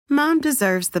Mom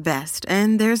deserves the best,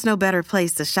 and there's no better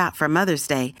place to shop for Mother's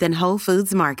Day than Whole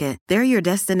Foods Market. They're your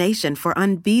destination for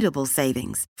unbeatable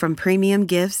savings, from premium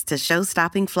gifts to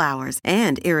show-stopping flowers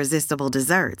and irresistible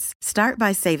desserts. Start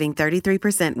by saving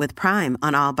 33% with Prime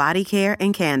on all body care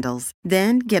and candles.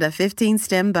 Then get a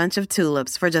 15-stem bunch of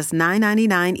tulips for just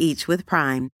 $9.99 each with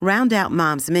Prime. Round out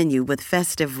Mom's menu with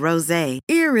festive rosé,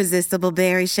 irresistible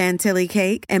berry chantilly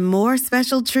cake, and more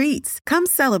special treats. Come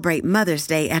celebrate Mother's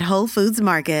Day at Whole Foods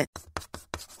Market.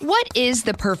 What is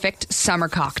the perfect summer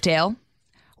cocktail?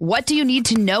 What do you need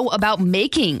to know about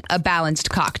making a balanced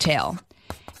cocktail?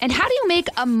 And how do you make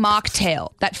a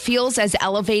mocktail that feels as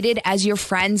elevated as your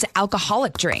friend's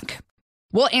alcoholic drink?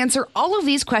 We'll answer all of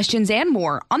these questions and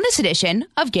more on this edition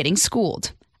of Getting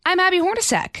Schooled. I'm Abby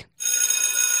Hornacek.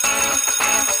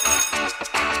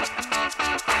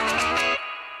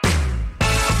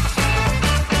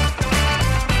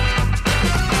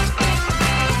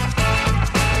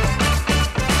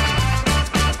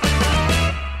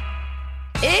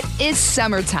 It is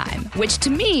summertime, which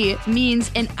to me means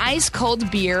an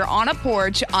ice-cold beer on a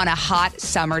porch on a hot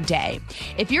summer day.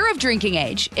 If you're of drinking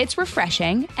age, it's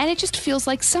refreshing and it just feels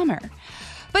like summer.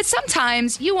 But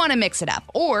sometimes you want to mix it up,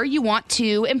 or you want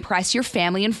to impress your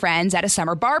family and friends at a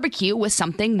summer barbecue with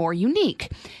something more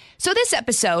unique. So this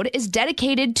episode is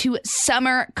dedicated to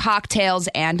summer cocktails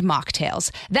and mocktails.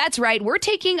 That's right, we're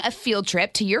taking a field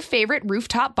trip to your favorite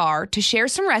rooftop bar to share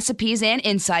some recipes and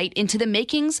insight into the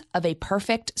makings of a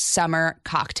perfect summer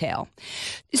cocktail.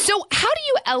 So how do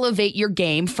you elevate your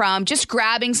game from just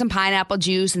grabbing some pineapple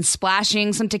juice and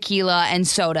splashing some tequila and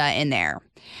soda in there?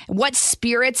 What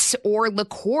spirits or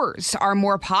liqueurs are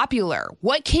more popular?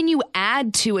 What can you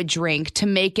add to a drink to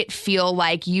make it feel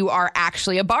like you are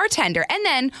actually a bartender? And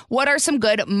then what are some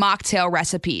good mocktail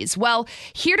recipes? Well,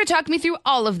 here to talk me through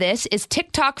all of this is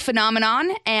TikTok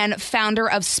phenomenon and founder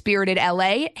of Spirited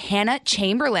LA, Hannah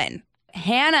Chamberlain.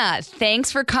 Hannah,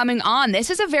 thanks for coming on. This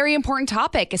is a very important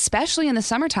topic, especially in the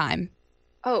summertime.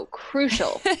 Oh,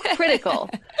 crucial, critical.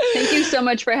 Thank you so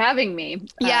much for having me.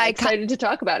 Yeah, excited to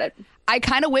talk about it. I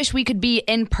kind of wish we could be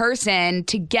in person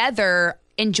together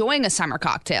enjoying a summer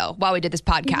cocktail while we did this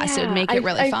podcast. Yeah, it would make it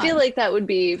really fun. I feel like that would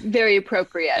be very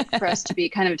appropriate for us to be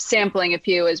kind of sampling a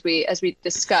few as we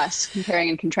discuss, comparing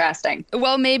and contrasting.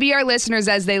 Well, maybe our listeners,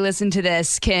 as they listen to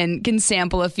this, can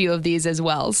sample a few of these as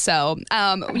well. So,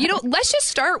 let's just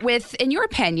start with, in your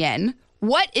opinion,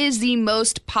 what is the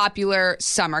most popular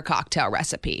summer cocktail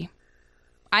recipe?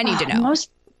 I need to know.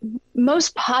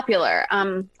 Most popular.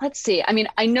 Let's see. I mean,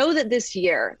 I know that this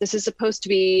year, this is supposed to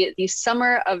be the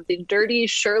summer of the Dirty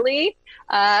Shirley.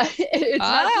 It's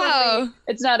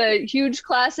not a huge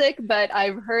classic, but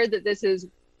I've heard that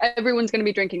everyone's going to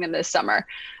be drinking them this summer.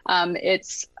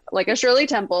 It's like a Shirley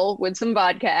Temple with some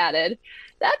vodka added.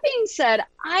 That being said,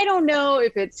 I don't know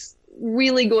if it's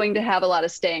really going to have a lot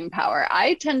of staying power.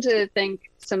 I tend to think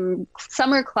some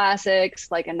summer classics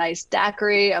like a nice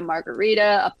daiquiri, a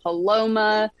margarita, a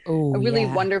Paloma, a really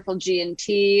wonderful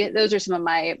G&T. Those are some of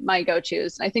my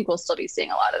go-tos. I think we'll still be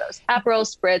seeing a lot of those. Aperol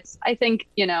Spritz. I think,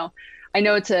 I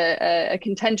know it's a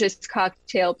contentious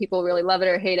cocktail. People really love it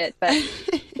or hate it, but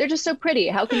they're just so pretty.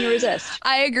 How can you resist?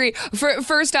 I agree.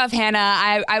 First off,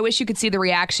 Hannah, I wish you could see the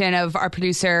reaction of our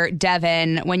producer,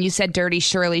 Devin, when you said Dirty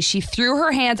Shirley. She threw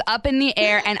her hands up in the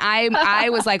air, and I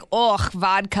was like, ugh,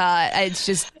 vodka. It's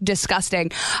just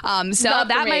disgusting. So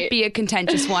that might be a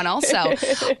contentious one also.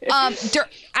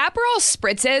 Aperol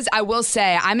Spritzes, I will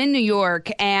say, I'm in New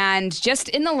York, and just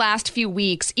in the last few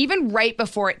weeks, even right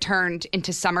before it turned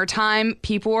into summertime,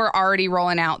 people were already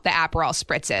rolling out the Aperol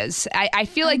Spritzes. I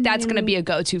feel like that's going to be a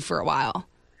go-to for a while.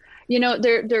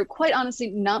 They're quite honestly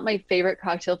not my favorite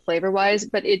cocktail flavor-wise,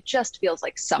 but it just feels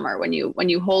like summer when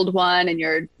you hold one and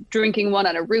you're drinking one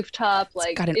on a rooftop.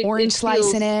 Like, it's got an orange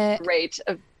slice in it. Great.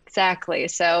 Exactly.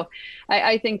 So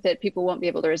I think that people won't be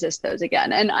able to resist those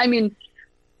again. And I mean,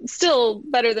 still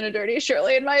better than a Dirty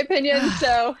Shirley, in my opinion.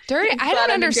 So Dirty, I don't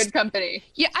understand. Good company.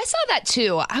 Yeah, I saw that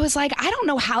too. I was like, I don't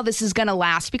know how this is going to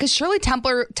last, because Shirley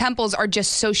Temples are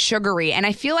just so sugary. And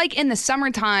I feel like in the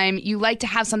summertime, you like to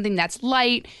have something that's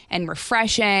light and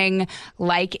refreshing,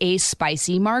 like a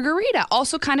spicy margarita,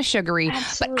 also kind of sugary.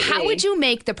 Absolutely. But how would you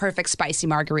make the perfect spicy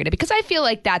margarita? Because I feel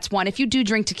like that's one, if you do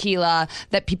drink tequila,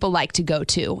 that people like to go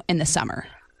to in the summer.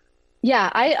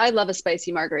 Yeah, I love a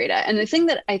spicy margarita. And the thing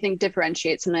that I think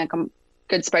differentiates something like a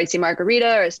good spicy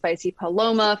margarita or a spicy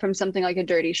Paloma from something like a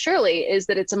Dirty Shirley is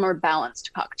that it's a more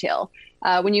balanced cocktail.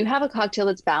 When you have a cocktail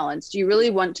that's balanced, you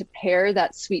really want to pair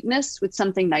that sweetness with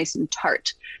something nice and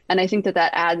tart. And I think that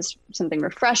adds something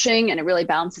refreshing, and it really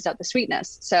balances out the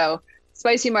sweetness. So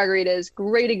spicy margaritas,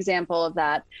 great example of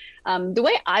that. The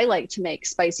way I like to make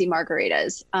spicy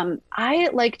margaritas, I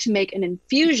like to make an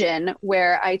infusion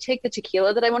where I take the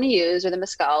tequila that I want to use or the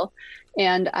mezcal,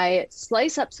 and I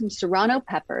slice up some serrano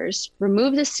peppers,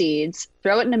 remove the seeds,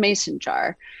 throw it in a mason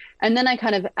jar, and then I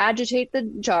kind of agitate the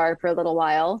jar for a little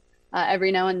while.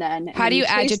 Every now and then. How do you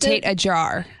agitate a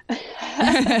jar?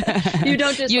 You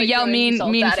don't just you yell mean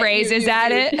phrases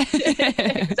at it.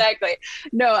 Exactly.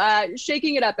 No,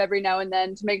 shaking it up every now and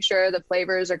then to make sure the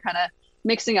flavors are kind of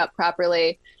mixing up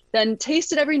properly. Then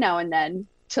taste it every now and then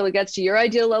till it gets to your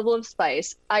ideal level of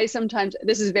spice.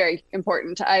 This is very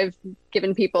important. I've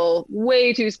given people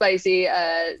way too spicy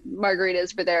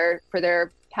margaritas for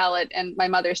their palate, and my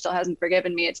mother still hasn't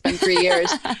forgiven me. It's been 3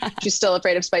 years. She's still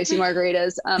afraid of spicy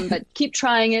margaritas. But keep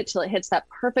trying it till it hits that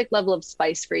perfect level of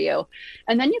spice for you.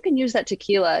 And then you can use that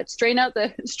tequila, strain out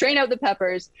the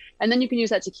peppers, and then you can use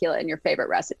that tequila in your favorite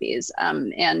recipes.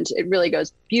 And it really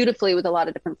goes beautifully with a lot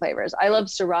of different flavors. I love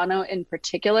Serrano in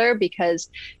particular because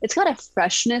it's got a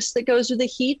freshness that goes with the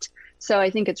heat. So I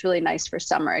think it's really nice for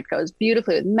summer. It goes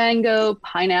beautifully with mango,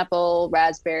 pineapple,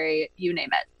 raspberry, you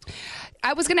name it.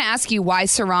 I was going to ask you why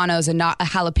Serranos and not a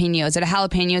jalapeno. Is it a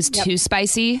jalapeno is too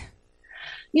spicy?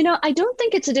 I don't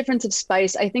think it's a difference of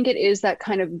spice. I think it is that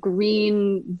kind of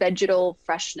green vegetal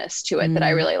freshness to it that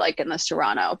I really like in the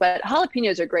Serrano. But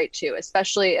jalapenos are great too,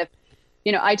 especially if,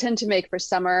 I tend to make for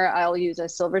summer, I'll use a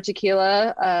silver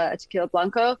tequila, a tequila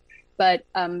blanco. But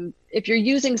if you're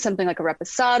using something like a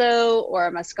reposado or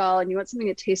a mezcal and you want something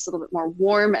that tastes a little bit more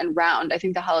warm and round, I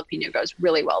think the jalapeno goes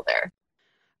really well there.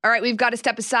 All right, we've got to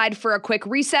step aside for a quick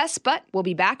recess, but we'll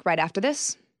be back right after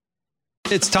this.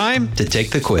 It's time to take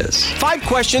the quiz. 5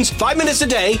 questions, 5 minutes a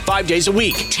day, 5 days a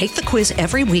week. Take the quiz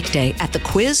every weekday at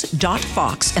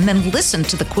thequiz.fox and then listen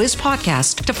to the quiz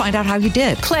podcast to find out how you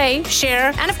did. Play,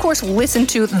 share, and of course, listen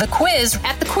to the quiz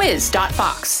at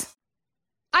thequiz.fox.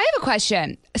 I have a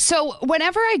question. So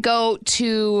whenever I go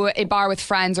to a bar with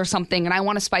friends or something and I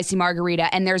want a spicy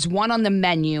margarita and there's one on the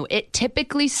menu, it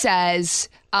typically says,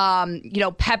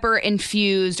 pepper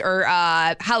infused or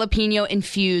jalapeno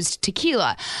infused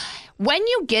tequila. When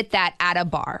you get that at a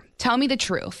bar, tell me the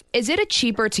truth. Is it a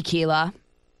cheaper tequila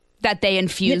that they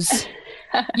infuse?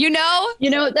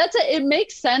 It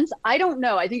makes sense. I don't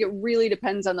know. I think it really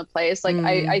depends on the place. Like,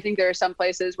 I think there are some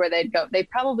places where they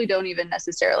probably don't even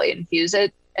necessarily infuse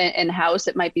it in-house.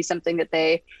 It might be something that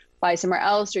they buy somewhere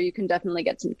else, or you can definitely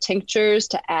get some tinctures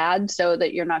to add so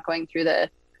that you're not going through the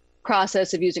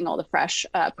process of using all the fresh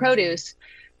produce.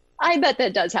 I bet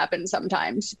that does happen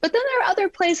sometimes. But then there are other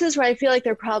places where I feel like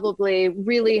they're probably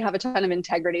really have a ton of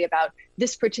integrity about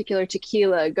this particular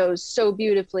tequila goes so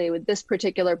beautifully with this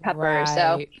particular pepper. Right.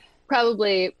 So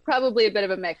probably a bit of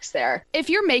a mix there. If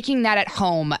you're making that at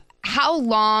home, how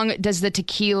long does the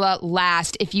tequila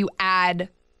last if you add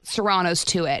Serranos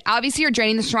to it? Obviously, you're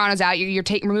draining the Serranos out. You're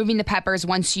removing the peppers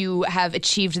once you have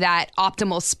achieved that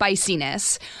optimal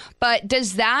spiciness. But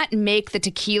does that make the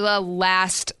tequila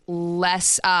last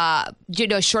less, a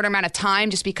shorter amount of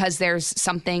time just because there's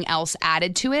something else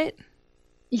added to it?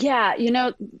 Yeah,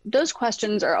 those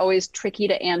questions are always tricky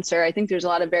to answer. I think there's a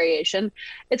lot of variation.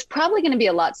 It's probably going to be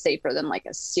a lot safer than like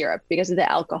a syrup because of the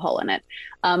alcohol in it.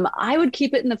 I would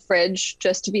keep it in the fridge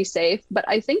just to be safe, but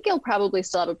I think you'll probably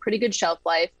still have a pretty good shelf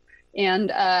life.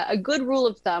 And a good rule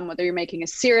of thumb, whether you're making a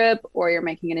syrup or you're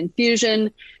making an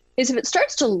infusion, is if it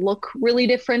starts to look really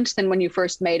different than when you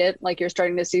first made it, like you're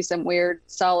starting to see some weird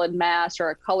solid mass or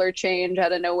a color change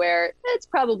out of nowhere, it's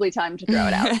probably time to throw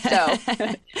it out.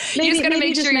 So you just got to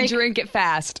make sure you drink it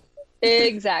fast.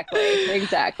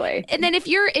 Exactly. And then if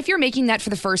you're making that for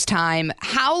the first time,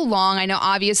 how long? I know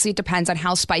obviously it depends on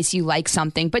how spicy you like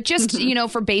something, but just,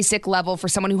 for basic level for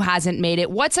someone who hasn't made it,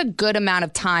 what's a good amount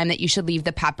of time that you should leave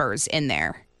the peppers in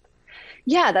there?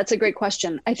 Yeah, that's a great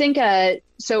question. I think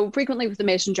so frequently with the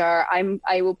mason jar,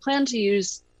 I will plan to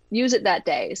use it that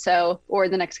day, or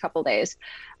the next couple days.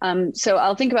 So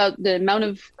I'll think about the amount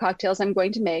of cocktails I'm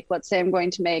going to make. Let's say I'm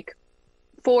going to make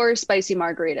 4 spicy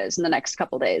margaritas in the next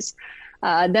couple days.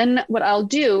 Then what I'll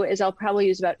do is I'll probably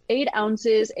use about 8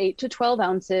 to 12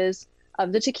 ounces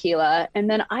of the tequila. And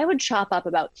then I would chop up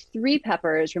about 3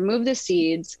 peppers, remove the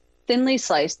seeds, thinly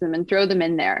slice them and throw them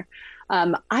in there.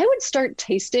 I would start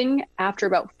tasting after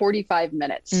about 45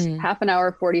 minutes, half an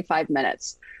hour, 45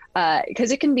 minutes,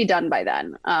 because it can be done by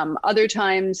then. Other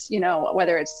times,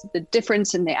 whether it's the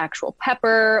difference in the actual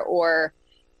pepper or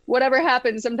whatever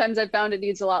happens, sometimes I've found it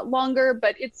needs a lot longer,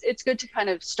 but it's good to kind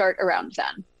of start around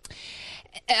then.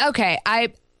 Okay.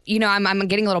 I'm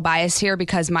getting a little biased here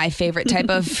because my favorite type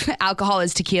of alcohol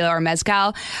is tequila or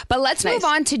mezcal, but let's move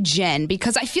on to gin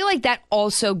because I feel like that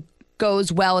also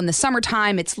goes well in the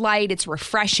summertime. It's light, it's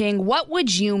refreshing. What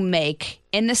would you make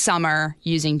in the summer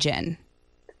using gin?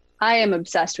 I am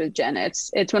obsessed with gin.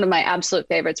 It's one of my absolute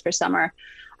favorites for summer.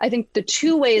 I think the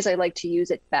two ways I like to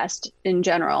use it best in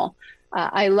general,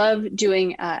 I love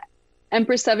doing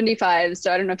Empress 75.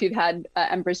 So I don't know if you've had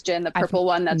Empress gin, the purple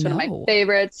one. That's one of my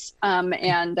favorites.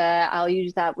 And I'll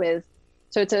use that with,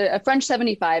 so it's a French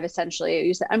 75 essentially. I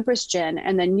use the Empress gin,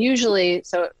 and then usually,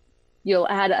 so you'll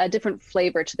add a different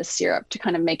flavor to the syrup to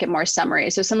kind of make it more summery.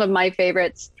 So some of my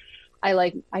favorites,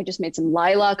 I just made some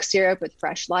lilac syrup with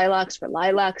fresh lilacs for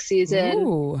lilac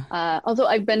season. Although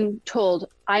I've been told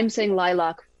I'm saying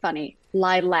lilac funny.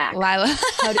 Lilac.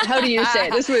 How do you say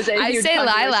it? This was I say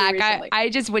lilac. I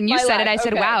just, when you said it, I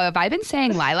said, wow, have I been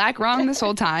saying lilac wrong this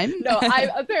whole time? No,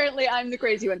 apparently I'm the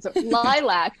crazy one. So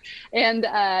lilac and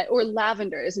or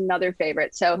lavender is another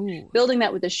favorite. So building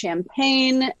that with the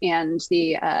champagne and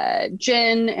the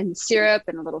gin and syrup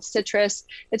and a little citrus,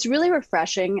 it's really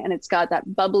refreshing, and it's got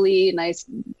that bubbly, nice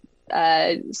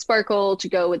sparkle to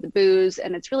go with the booze,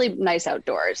 and it's really nice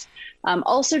outdoors.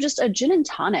 Also just a gin and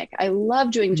tonic. I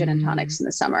love doing gin and tonics in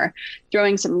the summer,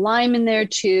 throwing some lime in there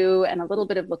too, and a little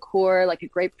bit of liqueur, like a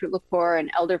grapefruit liqueur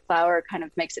and elderflower, kind of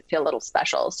makes it feel a little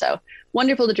special. So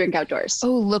wonderful to drink outdoors.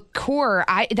 Oh, liqueur.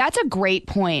 That's a great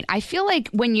point. I feel like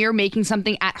when you're making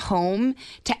something at home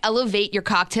to elevate your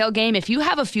cocktail game, if you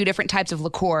have a few different types of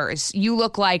liqueurs, you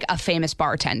look like a famous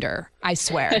bartender. I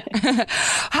swear.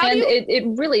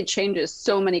 It really changes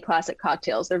so many classic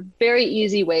cocktails. They're very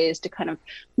easy ways to kind of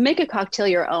make a cocktail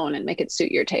your own and make it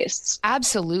suit your tastes.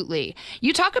 Absolutely.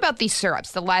 You talk about these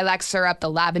syrups, the lilac syrup, the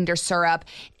lavender syrup.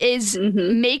 Is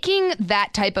making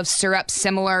that type of syrup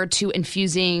similar to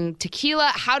infusing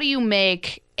tequila? How do you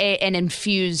make an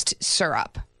infused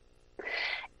syrup?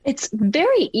 It's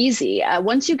very easy.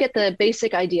 Once you get the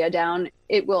basic idea down,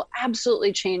 it will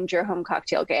absolutely change your home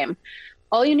cocktail game.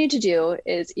 All you need to do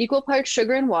is equal parts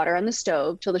sugar and water on the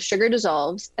stove till the sugar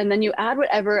dissolves, and then you add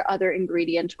whatever other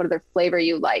ingredient, whatever flavor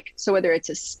you like. So whether it's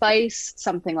a spice,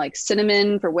 something like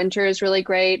cinnamon for winter is really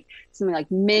great, something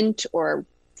like mint or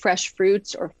fresh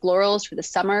fruits or florals for the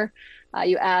summer.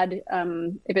 You add,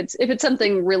 if it's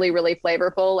something really, really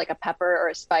flavorful, like a pepper or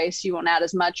a spice, you won't add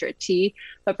as much, or a tea.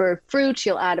 But for fruit,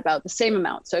 you'll add about the same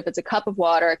amount. So if it's a cup of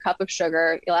water, a cup of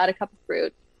sugar, you'll add a cup of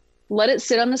fruit. Let it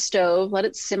sit on the stove, let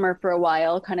it simmer for a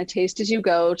while, kind of taste as you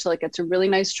go till it gets a really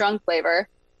nice strong flavor.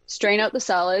 Strain out the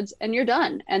solids and you're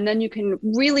done. And then you can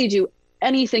really do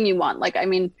anything you want. Like, I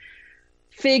mean,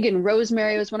 fig and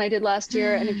rosemary was one I did last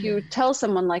year. And if you tell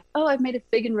someone like, oh, I've made a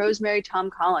fig and rosemary Tom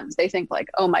Collins, they think like,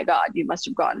 oh my God, you must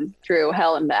have gone through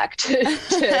hell and back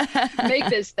to make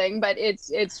this thing. But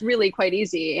it's really quite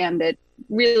easy. And it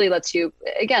really lets you,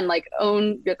 again, like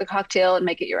own the cocktail and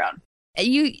make it your own.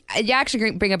 You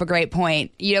actually bring up a great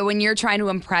point. You know, when you're trying to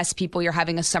impress people, you're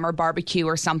having a summer barbecue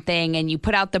or something, and you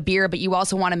put out the beer, but you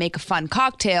also want to make a fun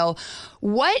cocktail.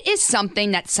 What is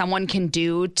something that someone can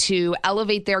do to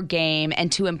elevate their game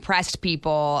and to impress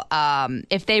people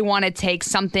if they want to take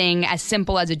something as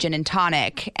simple as a gin and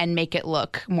tonic and make it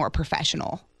look more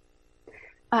professional?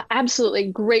 Absolutely.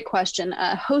 Great question.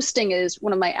 Hosting is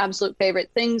one of my absolute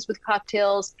favorite things with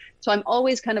cocktails. So I'm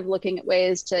always kind of looking at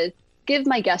ways to give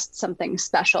my guests something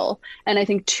special. And I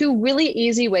think two really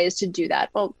easy ways to do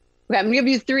that. Well, okay, I'm going to give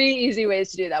you three easy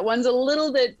ways to do that. One's a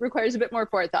little bit, requires a bit more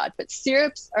forethought, but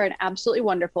syrups are an absolutely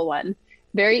wonderful one.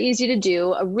 Very easy to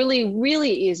do. A really,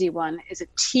 really easy one is a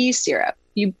tea syrup.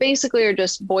 You basically are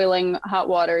just boiling hot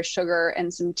water, sugar,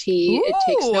 and some tea. Ooh. It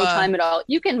takes no time at all.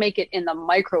 You can make it in the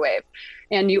microwave,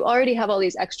 and you already have all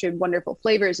these extra wonderful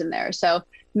flavors in there. So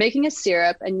making a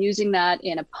syrup and using that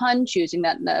in a punch, using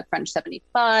that in the French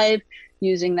 75,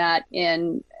 using that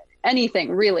in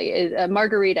anything really, a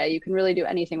margarita, you can really do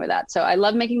anything with that. So I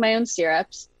love making my own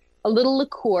syrups. A little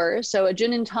liqueur, so a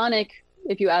gin and tonic,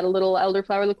 if you add a little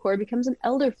elderflower liqueur, becomes an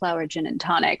elderflower gin and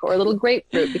tonic, or a little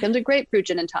grapefruit becomes a grapefruit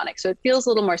gin and tonic. So it feels a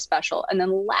little more special. And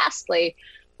then lastly,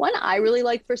 one I really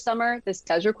like for summer, this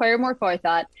does require more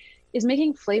forethought, is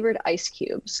making flavored ice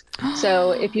cubes.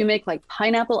 So if you make like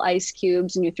pineapple ice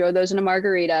cubes and you throw those in a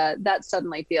margarita, that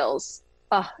suddenly feels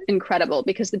incredible,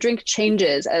 because the drink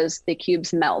changes as the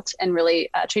cubes melt and really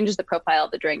changes the profile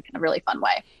of the drink in a really fun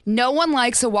way. No one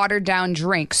likes a watered down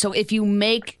drink. So if you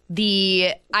make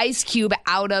the ice cube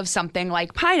out of something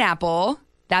like pineapple,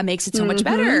 that makes it so much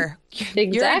better.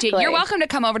 Exactly. You're welcome to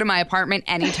come over to my apartment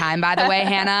anytime, by the way,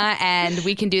 Hannah, and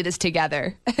we can do this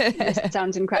together. This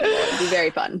sounds incredible. It'd be very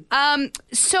fun.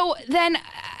 So then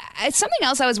something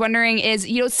else I was wondering is,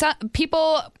 you know, some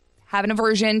people have an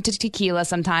aversion to tequila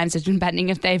sometimes, depending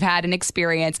if they've had an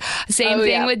experience. Same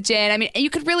thing with gin. I mean, you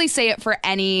could really say it for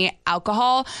any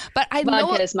alcohol, but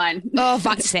vodka is mine.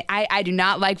 I do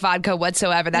not like vodka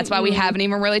whatsoever. That's why we haven't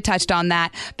even really touched on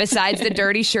that, besides the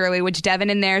Dirty Shirley, which Devin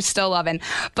in there is still loving.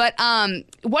 But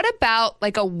what about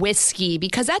like a whiskey?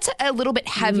 Because that's a little bit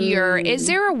heavier. Is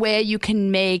there a way you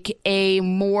can make a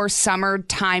more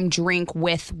summertime drink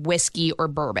with whiskey or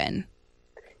bourbon?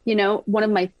 You know, one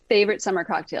of my favorite summer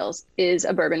cocktails is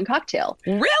a bourbon cocktail.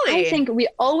 Really? I think we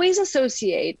always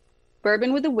associate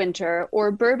bourbon with the winter or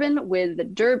bourbon with the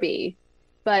Derby.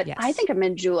 But I think a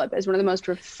mint julep is one of the most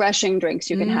refreshing drinks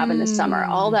you can have in the summer.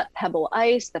 All that pebble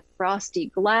ice, the frosty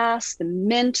glass, the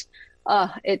mint.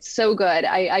 Oh, it's so good.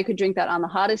 I could drink that on the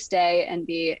hottest day and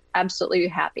be absolutely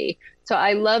happy. So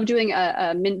I love doing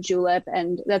a mint julep.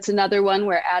 And that's another one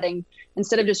where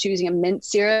instead of just using a mint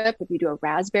syrup, if you do a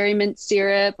raspberry mint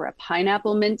syrup or a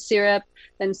pineapple mint syrup,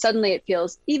 then suddenly it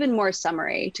feels even more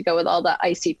summery to go with all the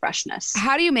icy freshness.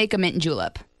 How do you make a mint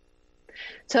julep?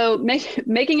 So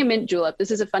making a mint julep,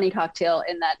 this is a funny cocktail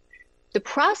in that the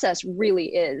process really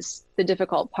is the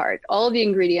difficult part. All of the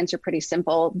ingredients are pretty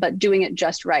simple, but doing it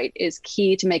just right is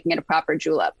key to making it a proper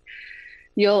julep.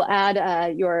 You'll add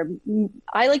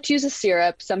I like to use a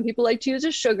syrup. Some people like to use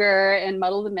a sugar and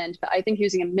muddle the mint, but I think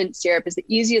using a mint syrup is the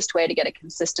easiest way to get a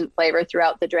consistent flavor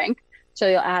throughout the drink. So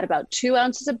you'll add about 2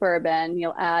 ounces of bourbon.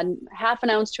 You'll add half an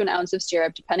ounce to an ounce of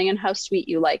syrup, depending on how sweet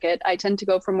you like it. I tend to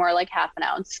go for more like half an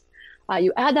ounce.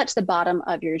 You add that to the bottom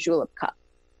of your julep cup.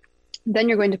 Then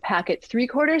you're going to pack it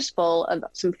 3/4 full of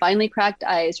some finely cracked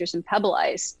ice or some pebble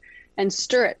ice and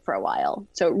stir it for a while.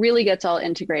 So it really gets all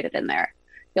integrated in there.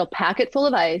 You'll pack it full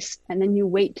of ice and then you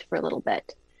wait for a little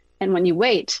bit. And when you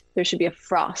wait, there should be a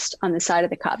frost on the side of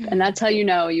the cup. And that's how you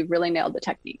know you've really nailed the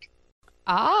technique.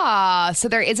 So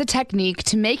there is a technique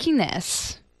to making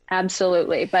this.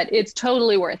 Absolutely. But it's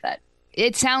totally worth it.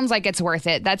 It sounds like it's worth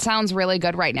it. That sounds really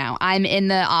good right now. I'm in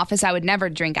the office. I would never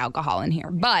drink alcohol in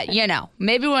here. But,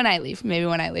 maybe when I leave.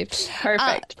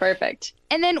 Perfect.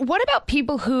 And then what about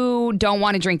people who don't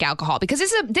want to drink alcohol? Because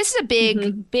this is a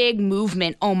big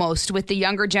movement almost with the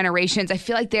younger generations. I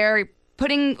feel like they're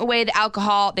putting away the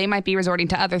alcohol. They might be resorting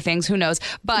to other things. Who knows?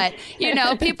 But,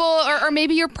 people, or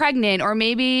maybe you're pregnant, or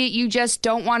maybe you just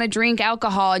don't want to drink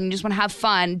alcohol and you just want to have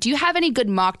fun. Do you have any good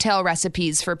mocktail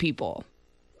recipes for people?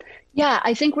 Yeah,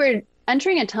 I think we're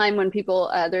entering a time when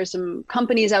people, there's some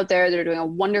companies out there that are doing a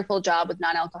wonderful job with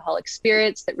non-alcoholic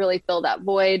spirits that really fill that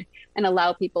void and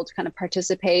allow people to kind of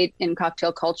participate in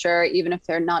cocktail culture, even if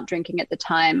they're not drinking at the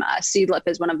time. Seedlip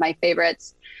is one of my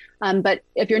favorites. But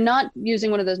if you're not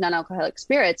using one of those non-alcoholic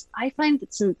spirits, I find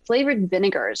that some flavored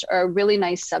vinegars are a really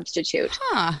nice substitute.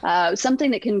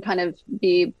 Something that can kind of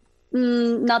be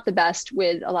not the best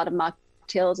with a lot of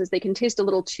mocktails is they can taste a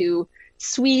little too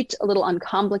sweet, a little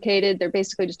uncomplicated. They're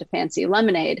basically just a fancy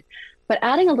lemonade. But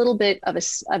adding a little bit of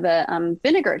a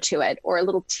vinegar to it or a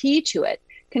little tea to it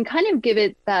can kind of give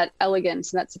it that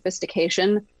elegance and that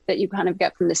sophistication that you kind of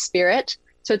get from the spirit.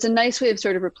 So it's a nice way of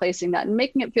sort of replacing that and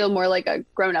making it feel more like a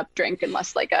grown-up drink and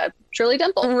less like a Shirley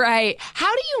Temple. Right.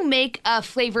 How do you make a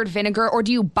flavored vinegar, or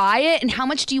do you buy it, and how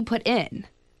much do you put in?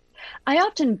 I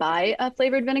often buy a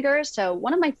flavored vinegar. So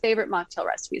one of my favorite mocktail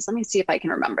recipes, let me see if I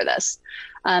can remember this.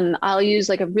 I'll use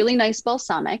like a really nice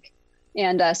balsamic.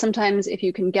 And sometimes if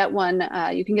you can get one,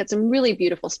 you can get some really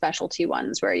beautiful specialty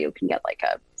ones where you can get like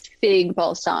a fig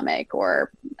balsamic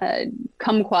or a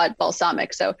kumquat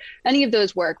balsamic. So any of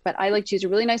those work, but I like to use a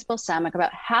really nice balsamic,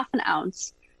 about half an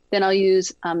ounce. Then I'll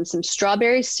use some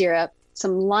strawberry syrup,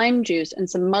 some lime juice, and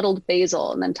some muddled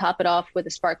basil, and then top it off with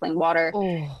a sparkling water.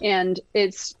 And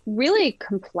it's really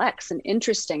complex and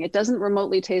interesting. It doesn't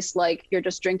remotely taste like you're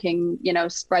just drinking,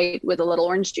 Sprite with a little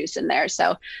orange juice in there.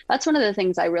 So that's one of the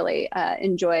things I really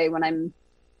enjoy when I'm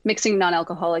mixing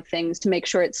non-alcoholic things, to make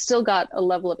sure it's still got a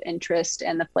level of interest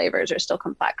and the flavors are still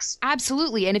complex.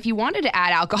 Absolutely. And if you wanted to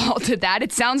add alcohol to that,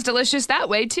 it sounds delicious that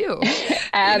way too.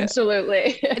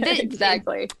 Absolutely.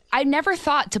 Exactly. I never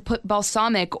thought to put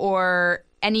balsamic or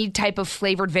any type of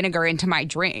flavored vinegar into my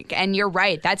drink. And you're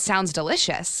right. That sounds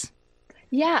delicious.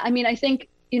 Yeah. I mean, I think,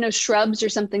 shrubs are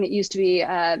something that used to be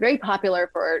very popular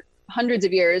for hundreds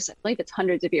of years. I believe it's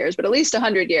hundreds of years, but at least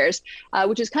 100 years,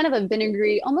 which is kind of a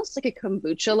vinegary, almost like a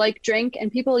kombucha-like drink.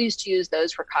 And people used to use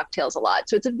those for cocktails a lot.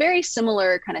 So it's a very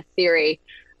similar kind of theory,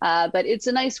 but it's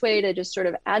a nice way to just sort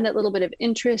of add that little bit of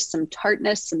interest, some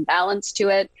tartness, some balance to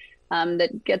it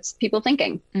that gets people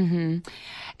thinking. Mm-hmm.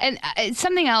 And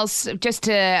something else, just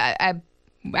to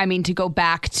to go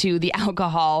back to the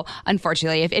alcohol,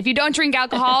 unfortunately. If you don't drink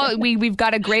alcohol, we've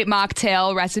got a great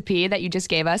mocktail recipe that you just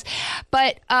gave us.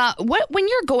 But when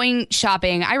you're going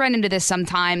shopping, I run into this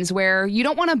sometimes where you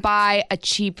don't want to buy a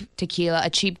cheap tequila, a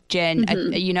cheap gin,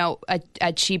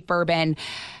 a cheap bourbon,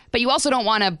 but you also don't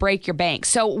want to break your bank.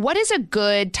 So what is a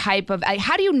good type of,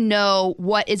 how do you know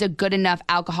what is a good enough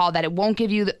alcohol that it won't give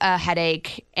you a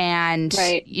headache and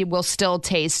it will still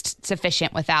taste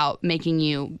sufficient without making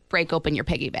you break open your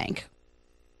piggy bank?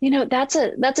 That's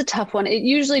a tough one. It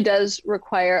usually does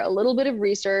require a little bit of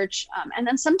research. And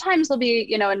then sometimes there'll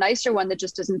be, a nicer one that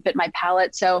just doesn't fit my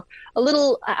palate. So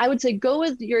I would say go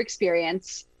with your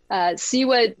experience, see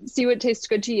what tastes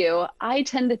good to you. I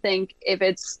tend to think if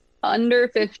it's under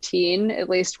 15, at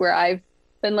least where I've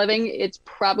been living, it's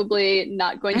probably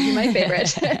not going to be my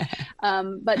favorite.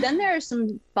 But then there are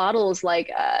some bottles like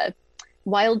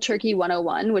Wild Turkey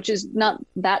 101, which is not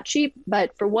that cheap,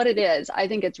 but for what it is, I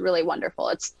think it's really wonderful.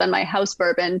 It's been my house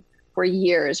bourbon for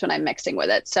years when I'm mixing with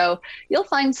it. So you'll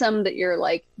find some that you're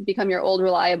like become your old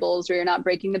reliables where you're not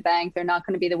breaking the bank. They're not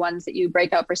going to be the ones that you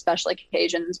break out for special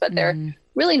occasions, but they're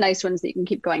really nice ones that you can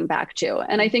keep going back to.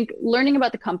 And I think learning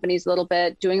about the companies a little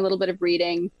bit, doing a little bit of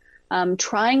reading,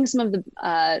 trying some of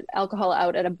the alcohol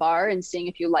out at a bar and seeing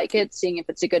if you like it, seeing if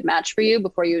it's a good match for you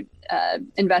before you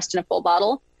invest in a full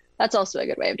bottle. That's also a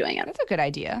good way of doing it. That's a good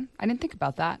idea. I didn't think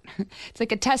about that. It's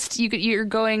like a test. You're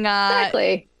going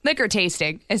exactly. Liquor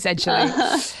tasting, essentially.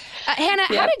 Hannah,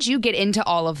 how did you get into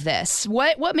all of this?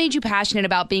 What made you passionate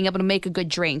about being able to make a good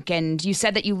drink? And you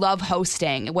said that you love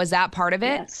hosting. Was that part of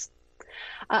it? Yes.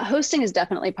 Hosting is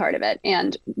definitely part of it.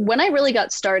 And when I really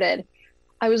got started,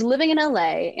 I was living in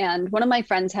LA and one of my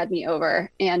friends had me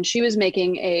over and she was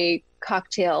making a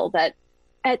cocktail that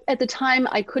at the time,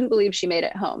 I couldn't believe she made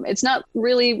it home. It's not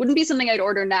really, wouldn't be something I'd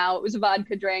order now. It was a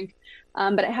vodka drink,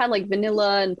 but it had like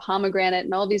vanilla and pomegranate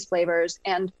and all these flavors.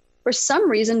 And for some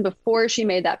reason, before she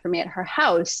made that for me at her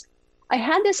house, I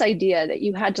had this idea that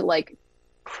you had to like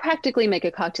practically make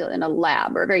a cocktail in a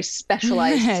lab or a very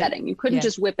specialized setting. You couldn't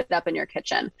just whip it up in your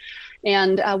kitchen.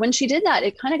 And when she did that,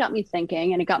 it kind of got me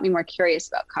thinking and it got me more curious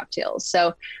about cocktails.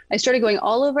 So I started going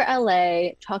all over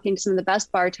LA, talking to some of the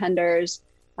best bartenders,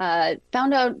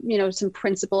 found out, some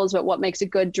principles about what makes a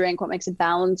good drink, what makes a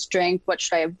balanced drink, what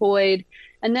should I avoid.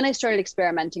 And then I started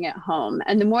experimenting at home.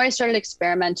 And the more I started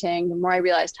experimenting, the more I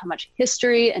realized how much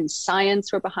history and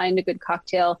science were behind a good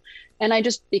cocktail. And I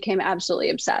just became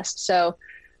absolutely obsessed. So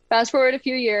fast forward a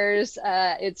few years,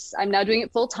 I'm now doing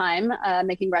it full time,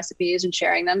 making recipes and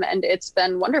sharing them. And it's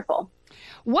been wonderful.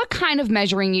 What kind of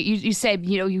measuring, you said,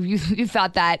 you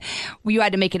thought that you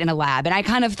had to make it in a lab. And I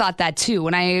kind of thought that too.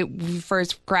 When I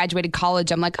first graduated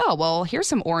college, I'm like, oh, well, here's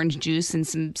some orange juice and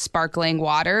some sparkling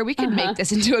water. We could make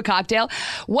this into a cocktail.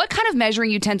 What kind of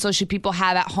measuring utensils should people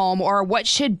have at home, or what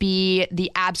should be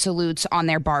the absolutes on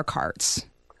their bar carts?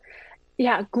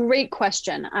 Yeah, great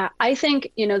question. I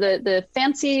think, the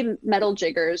fancy metal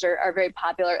jiggers are very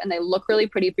popular and they look really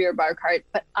pretty for your bar cart,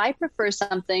 but I prefer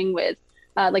something with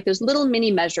like those little mini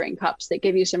measuring cups that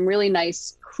give you some really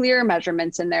nice, clear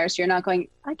measurements in there. So you're not going,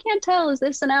 I can't tell, is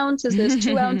this an ounce? Is this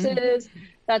 2 ounces?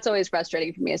 That's always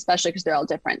frustrating for me, especially because they're all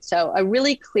different. So a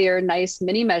really clear, nice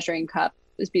mini measuring cup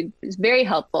is very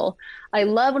helpful. I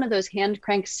love one of those hand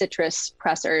crank citrus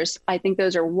pressers. I think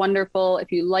those are wonderful.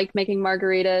 If you like making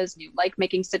margaritas, you like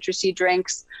making citrusy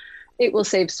drinks, it will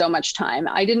save so much time.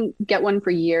 I didn't get one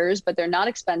for years, but they're not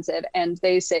expensive. And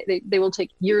they say they will take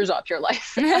years off your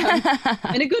life in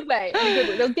a good way.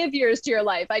 They'll give years to your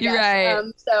life, I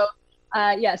guess.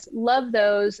 Right. Yes, love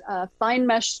those. Fine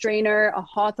mesh strainer, a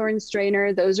Hawthorne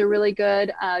strainer. Those are really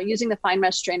good. Using the fine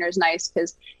mesh strainer is nice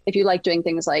because if you like doing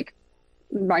things like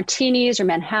martinis or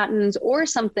Manhattans or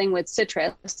something with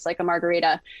citrus, like a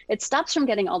margarita, it stops from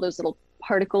getting all those little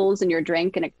particles in your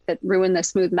drink and that ruin the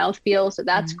smooth mouthfeel. So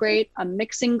that's great. A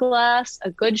mixing glass,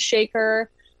 a good shaker,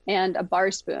 and a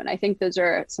bar spoon. I think those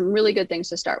are some really good things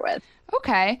to start with.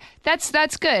 Okay, that's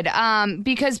good.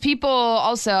 Because people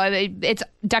also, it's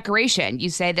decoration.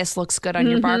 You say this looks good on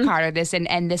your bar cart or this,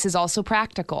 and this is also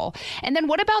practical. And then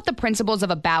what about the principles of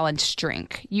a balanced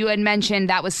drink? You had mentioned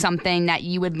that was something that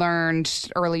you had learned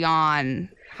early on.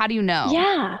 How do you know?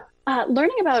 Yeah.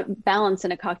 Learning about balance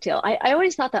in a cocktail, I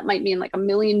always thought that might mean like a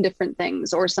million different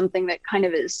things or something that kind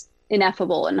of is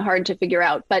ineffable and hard to figure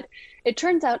out. But it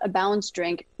turns out a balanced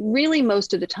drink really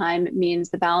most of the time means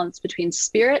the balance between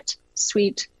spirit,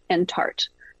 sweet, and tart.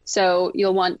 So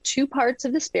you'll want 2 parts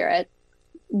of the spirit,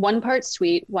 1 part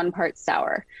sweet, 1 part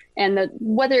sour. And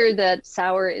whether the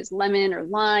sour is lemon or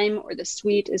lime or the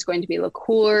sweet is going to be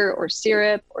liqueur or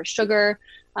syrup or sugar,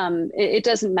 it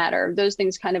doesn't matter. Those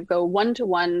things kind of go 1 to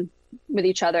 1 with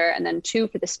each other, and then 2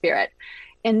 for the spirit.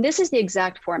 And this is the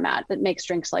exact format that makes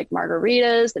drinks like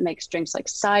margaritas, that makes drinks like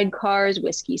sidecars,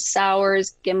 whiskey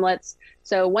sours, gimlets.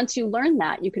 So once you learn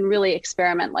that, you can really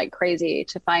experiment like crazy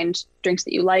to find drinks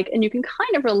that you like, and you can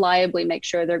kind of reliably make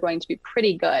sure they're going to be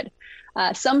pretty good.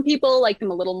 Some people like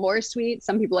them a little more sweet,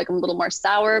 some people like them a little more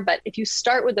sour, but if you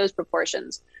start with those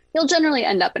proportions, you'll generally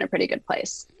end up in a pretty good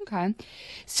place. Okay.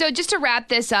 So just to wrap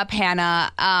this up,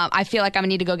 Hannah, I feel like I'm going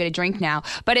to need to go get a drink now.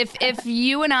 But if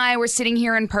you and I were sitting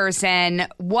here in person,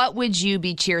 what would you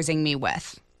be cheersing me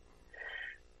with?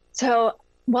 So,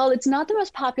 while it's not the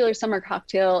most popular summer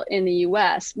cocktail in the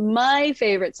U.S., my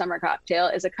favorite summer cocktail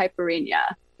is a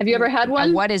caipirinha. Have you ever had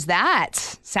one? What is that?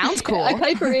 Sounds cool. A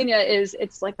caipirinha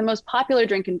it's like the most popular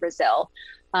drink in Brazil.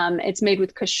 It's made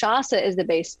with cachaça as the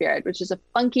base spirit, which is a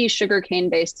funky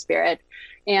sugarcane-based spirit.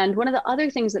 And one of the other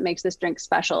things that makes this drink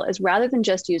special is rather than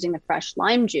just using the fresh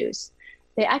lime juice,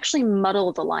 they actually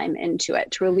muddle the lime into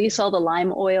it to release all the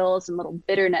lime oils and little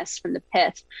bitterness from the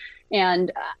pith.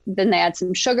 And then they add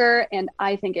some sugar, and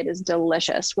I think it is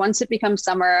delicious. Once it becomes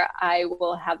summer, I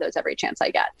will have those every chance I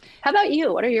get. How about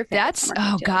you? What are your favorite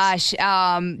summer cocktails?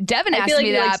 Devin asked me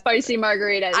you that. Like spicy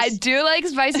margaritas. I do like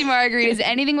spicy margaritas.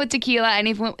 Anything with tequila,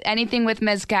 anything with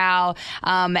mezcal,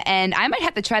 and I might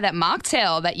have to try that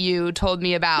mocktail that you told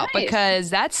me about because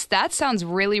that sounds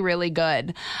really, really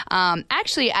good.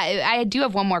 Actually, I do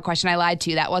have one more question. I lied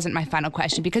to you. That wasn't my final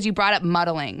question because you brought up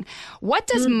muddling. What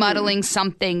does muddling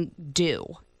something do?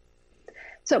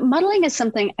 So muddling is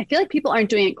something, I feel like people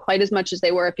aren't doing it quite as much as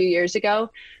they were a few years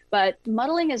ago, but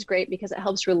muddling is great because it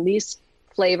helps release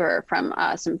flavor from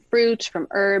some fruit, from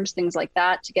herbs, things like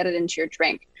that, to get it into your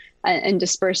drink and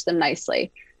disperse them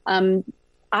nicely.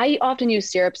 I often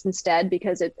use syrups instead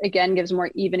because it, again, gives a more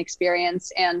even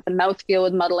experience, and the mouthfeel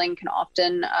with muddling can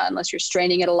often, unless you're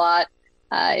straining it a lot,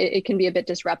 it can be a bit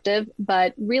disruptive,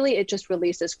 but really it just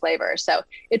releases flavor. So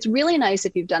it's really nice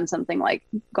if you've done something like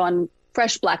gone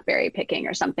fresh blackberry picking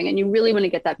or something, and you really want to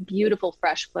get that beautiful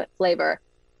fresh flavor.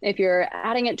 If you're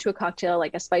adding it to a cocktail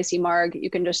like a spicy marg, you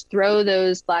can just throw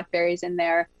those blackberries in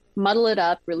there, muddle it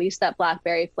up, release that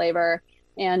blackberry flavor,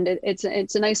 and it's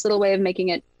a nice little way of making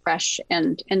it fresh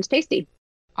and tasty.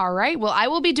 All right. Well, I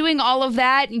will be doing all of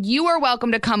that. You are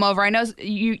welcome to come over. I know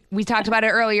we talked about it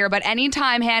earlier, but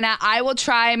anytime, Hannah, I will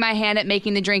try my hand at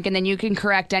making the drink, and then you can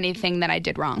correct anything that I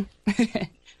did wrong.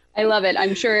 I love it.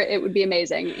 I'm sure it would be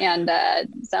amazing, and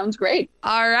sounds great.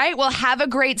 All right. Well, have a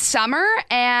great summer,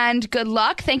 and good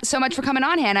luck. Thanks so much for coming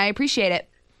on, Hannah. I appreciate it.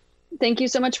 Thank you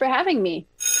so much for having me.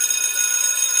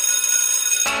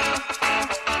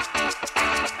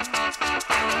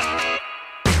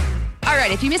 All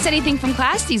right, if you missed anything from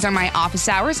class, these are my office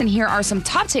hours, and here are some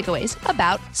top takeaways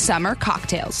about summer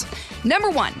cocktails. Number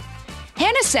 1,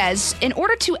 Hannah says, in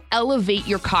order to elevate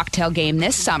your cocktail game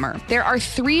this summer, there are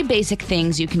 3 basic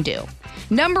things you can do.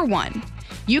 Number 1,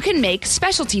 you can make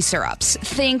specialty syrups.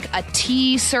 Think a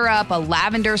tea syrup, a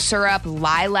lavender syrup,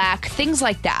 lilac, things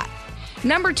like that.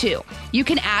 Number 2, you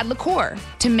can add liqueur.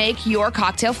 To make your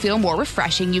cocktail feel more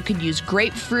refreshing, you could use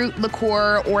grapefruit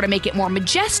liqueur, or to make it more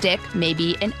majestic,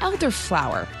 maybe an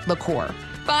elderflower liqueur.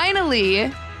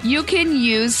 Finally, you can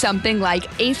use something like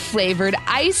a flavored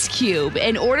ice cube.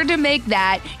 In order to make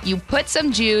that, you put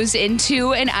some juice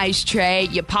into an ice tray,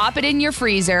 you pop it in your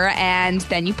freezer, and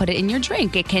then you put it in your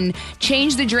drink. It can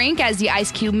change the drink as the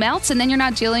ice cube melts, and then you're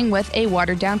not dealing with a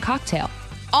watered-down cocktail.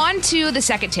 On to the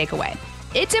second takeaway.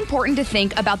 It's important to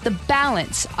think about the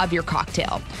balance of your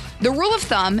cocktail. The rule of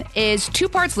thumb is 2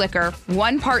 parts liquor,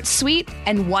 1 part sweet,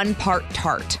 and 1 part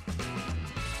tart.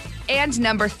 And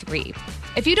number 3,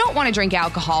 if you don't want to drink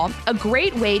alcohol, a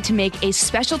great way to make a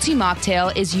specialty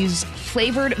mocktail is use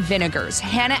flavored vinegars.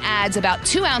 Hannah adds about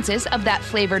 2 ounces of that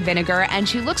flavored vinegar, and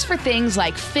she looks for things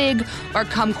like fig or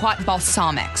kumquat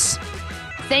balsamics.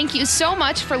 Thank you so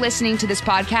much for listening to this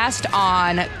podcast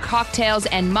on cocktails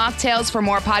and mocktails. For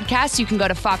more podcasts, you can go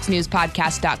to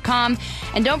foxnewspodcast.com.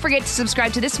 And don't forget to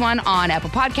subscribe to this one on Apple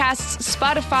Podcasts,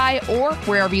 Spotify, or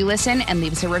wherever you listen, and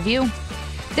leave us a review.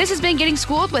 This has been Getting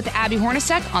Schooled with Abby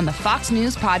Hornacek on the Fox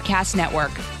News Podcast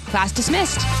Network. Class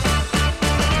dismissed.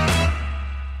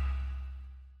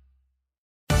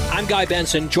 I'm Guy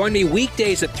Benson. Join me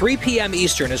weekdays at 3 p.m.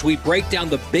 Eastern as we break down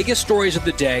the biggest stories of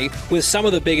the day with some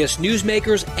of the biggest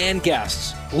newsmakers and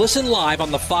guests. Listen live on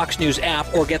the Fox News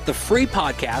app or get the free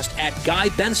podcast at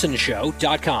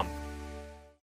GuyBensonShow.com.